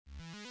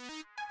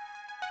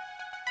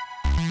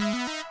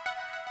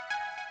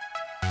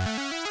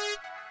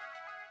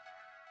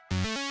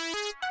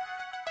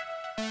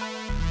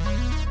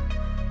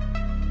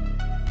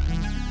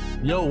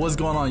Yo, what's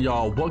going on,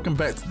 y'all? Welcome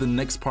back to the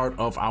next part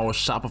of our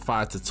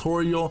Shopify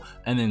tutorial.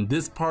 And in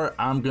this part,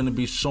 I'm going to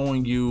be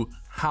showing you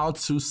how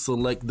to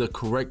select the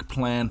correct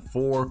plan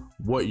for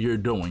what you're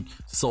doing.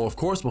 So of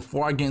course,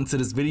 before I get into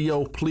this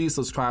video, please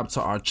subscribe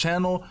to our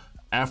channel.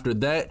 After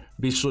that,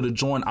 be sure to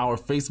join our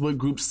Facebook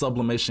group,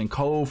 Sublimation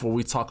Cove, where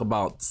we talk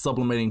about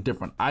sublimating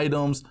different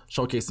items,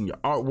 showcasing your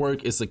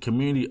artwork. It's a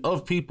community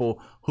of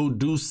people who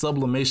do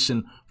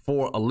sublimation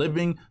for a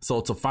living.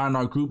 So to find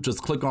our group,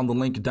 just click on the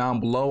link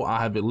down below.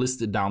 I have it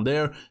listed down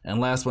there.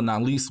 And last but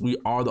not least, we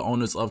are the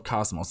owners of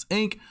Cosmos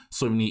Ink.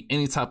 So if you need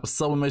any type of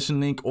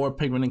sublimation ink or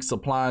pigment ink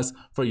supplies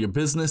for your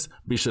business,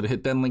 be sure to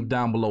hit that link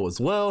down below as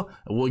well,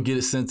 and we'll get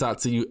it sent out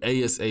to you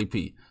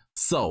ASAP.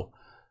 So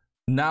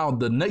now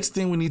the next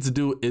thing we need to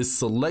do is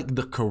select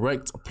the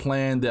correct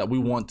plan that we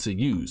want to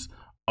use.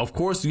 Of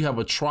course, you have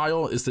a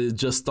trial. It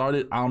just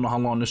started. I don't know how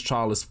long this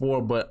trial is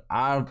for, but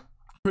I'm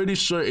pretty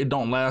sure it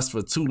don't last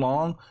for too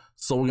long.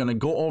 So we're gonna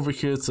go over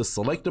here to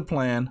select a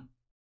plan,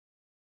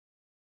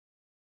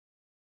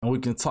 and we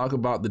can talk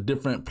about the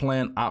different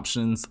plan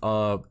options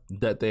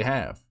that they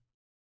have.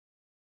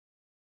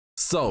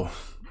 So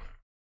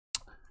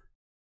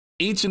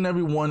each and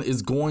every one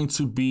is going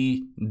to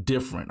be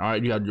different. All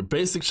right, you have your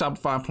basic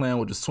Shopify plan,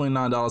 which is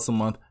 $29 a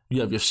month.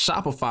 You have your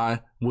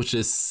Shopify, which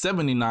is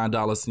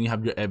 $79, and you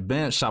have your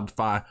advanced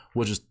Shopify,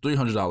 which is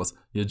 $300.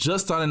 You're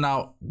just starting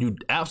out. You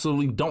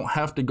absolutely don't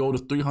have to go the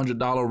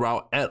 $300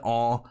 route at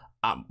all.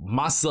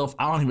 Myself,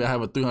 I don't even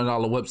have a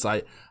 $300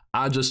 website.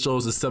 I just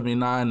chose the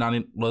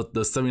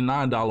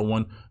 $79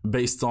 one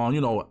based on,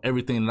 you know,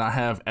 everything that I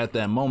have at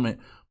that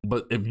moment.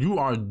 But if you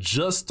are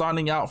just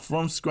starting out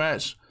from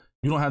scratch,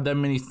 you don't have that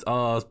many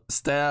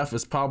staff.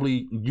 It's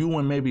probably you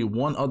and maybe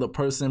one other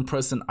person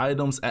pressing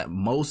items at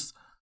most.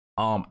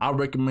 I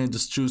recommend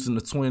just choosing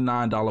the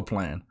 $29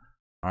 plan.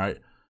 All right.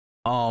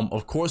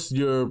 Of course,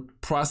 your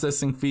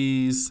processing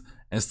fees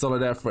and stuff like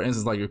that, for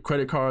instance, like your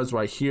credit cards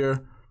right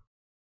here,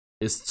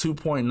 is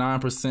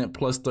 2.9%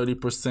 plus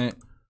 30%.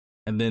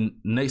 And then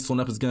next one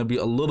up is going to be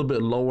a little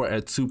bit lower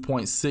at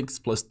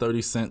 2.6 plus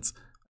 30 cents.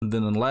 And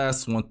then the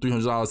last one,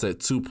 $300 at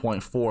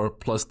 2.4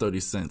 plus 30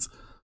 cents.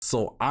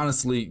 So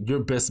honestly, your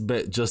best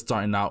bet just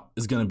starting out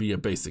is going to be a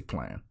basic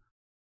plan.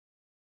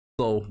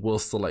 So we'll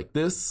select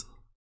this.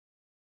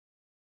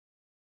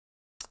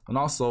 And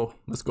also,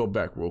 let's go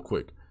back real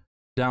quick.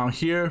 Down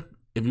here,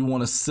 if you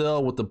want to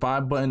sell with the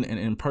buy button and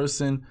in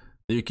person,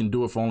 then you can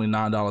do it for only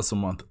 $9 a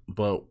month.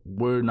 But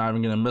we're not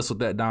even going to mess with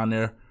that down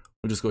there.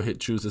 We'll just go hit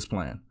choose this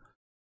plan.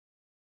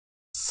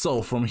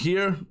 So from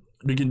here,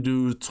 you can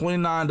do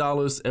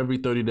 $29 every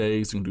 30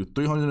 days. You can do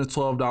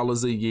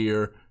 $312 a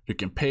year. You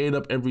can pay it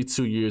up every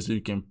 2 years.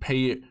 You can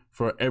pay it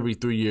for every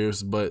 3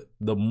 years. But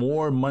the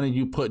more money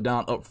you put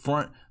down up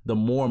front, the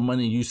more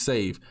money you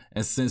save.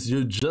 And since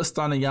you're just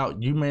starting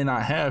out, you may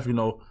not have, you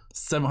know,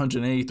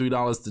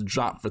 $783 to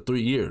drop for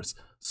 3 years.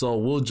 So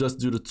we'll just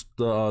do the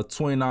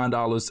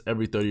 $29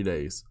 every 30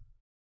 days.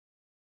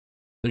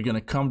 You're going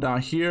to come down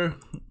here,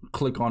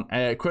 click on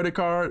add credit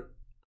card.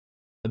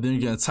 And then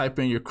you're going to type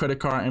in your credit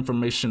card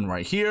information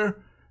right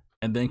here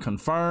and then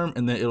confirm,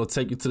 and then it'll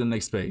take you to the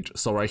next page.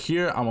 So right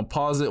here, I'm going to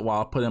pause it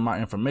while I put in my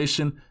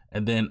information,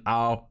 and then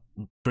I'll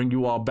bring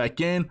you all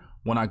back in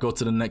when I go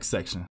to the next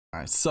section. All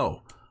right,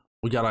 so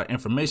we got our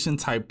information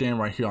typed in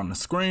right here on the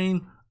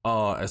screen.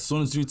 As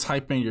soon as you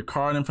type in your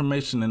card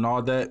information and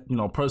all that, you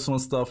know, personal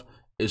stuff,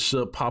 it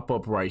should pop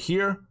up right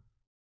here.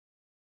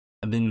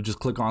 And then you just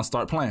click on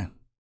start plan.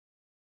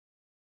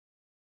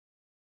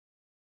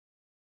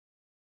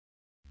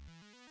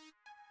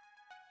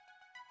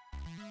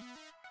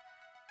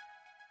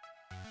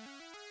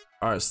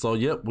 All right, so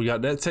yep, we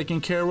got that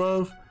taken care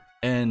of.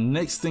 And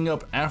next thing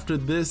up after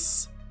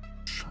this,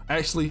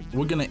 actually,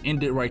 we're gonna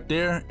end it right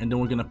there, and then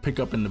we're gonna pick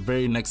up in the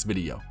very next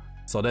video.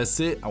 So that's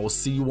it. I will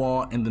see you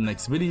all in the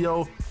next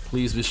video.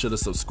 Please be sure to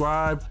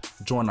subscribe,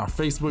 join our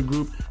Facebook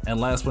group,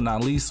 and last but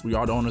not least, we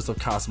are the owners of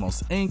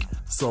Cosmos Ink.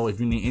 So if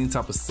you need any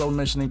type of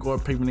sublimation ink or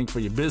pigment ink for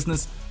your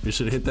business, be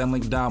sure to hit that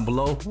link down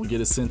below. We'll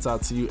get it sent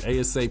out to you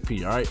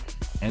ASAP. All right,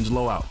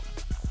 Angelo out.